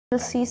We'll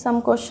see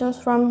some questions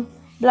from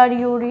blood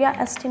urea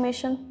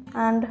estimation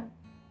and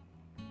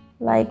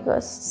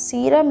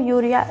serum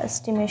urea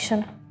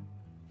estimation.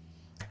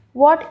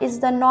 What is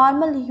the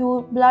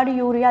normal blood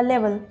urea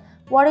level?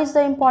 What is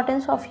the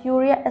importance of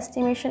urea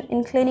estimation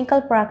in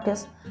clinical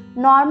practice?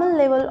 Normal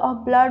level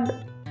of blood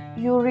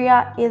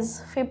urea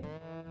is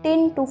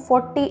 15 to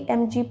 40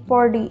 mg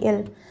per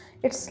dl.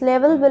 Its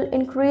level will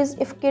increase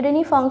if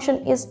kidney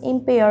function is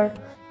impaired.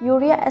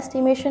 Urea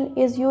estimation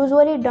is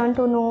usually done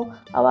to know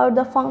about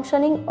the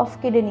functioning of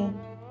kidney.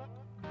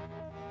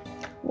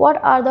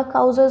 What are the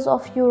causes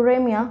of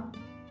uremia?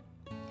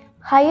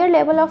 Higher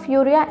level of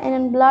urea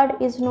in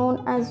blood is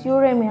known as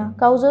uremia.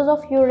 Causes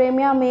of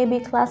uremia may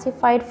be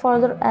classified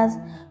further as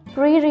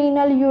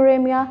pre-renal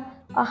uremia,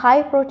 a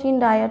high protein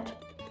diet,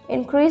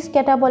 increased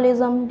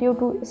catabolism due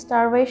to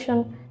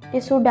starvation,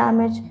 tissue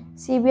damage,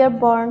 severe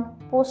burn,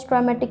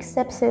 post-traumatic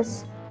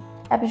sepsis,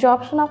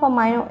 absorption of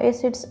amino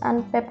acids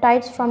and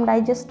peptides from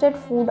digested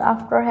food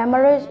after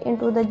hemorrhage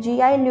into the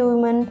GI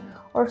lumen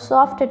or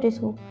soft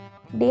tissue,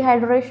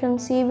 dehydration,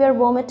 severe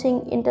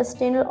vomiting,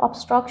 intestinal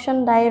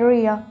obstruction,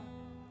 diarrhea,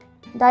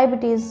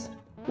 diabetes,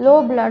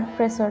 low blood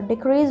pressure,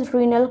 decreased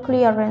renal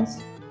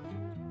clearance.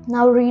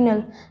 Now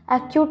renal,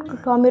 acute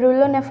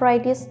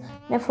glomerulonephritis,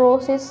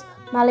 nephrosis,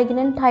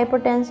 malignant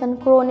hypertension,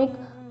 chronic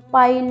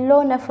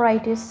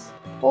pyelonephritis.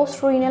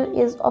 Post-renal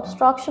is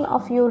obstruction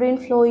of urine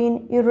flow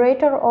in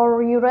ureter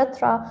or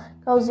urethra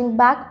causing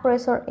back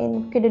pressure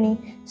in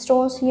kidney,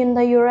 stones in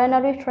the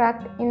urinary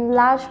tract,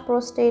 enlarged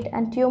prostate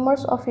and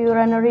tumors of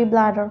urinary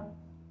bladder.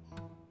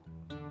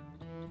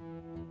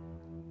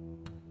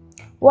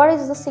 What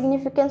is the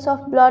significance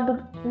of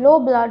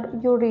low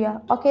blood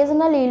urea?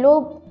 Occasionally,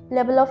 low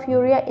level of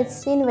urea is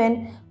seen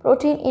when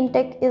protein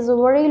intake is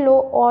very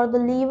low or the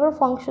liver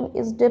function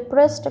is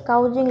depressed,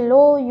 causing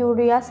low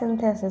urea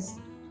synthesis.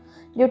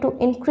 Due to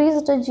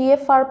increased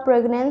GFR,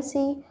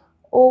 pregnancy,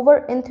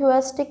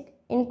 over-enthusiastic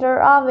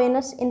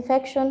intravenous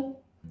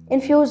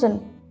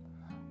infusion,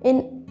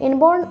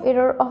 inborn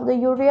error of the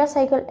urea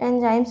cycle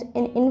enzymes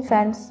in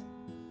infants.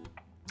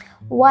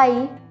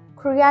 Why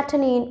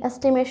creatinine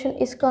estimation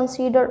is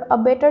considered a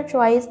better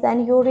choice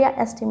than urea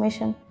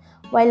estimation?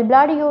 While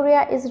blood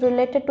urea is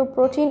related to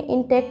protein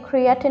intake,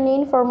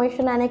 creatinine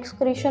formation and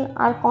excretion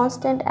are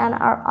constant and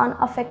are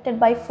unaffected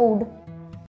by food.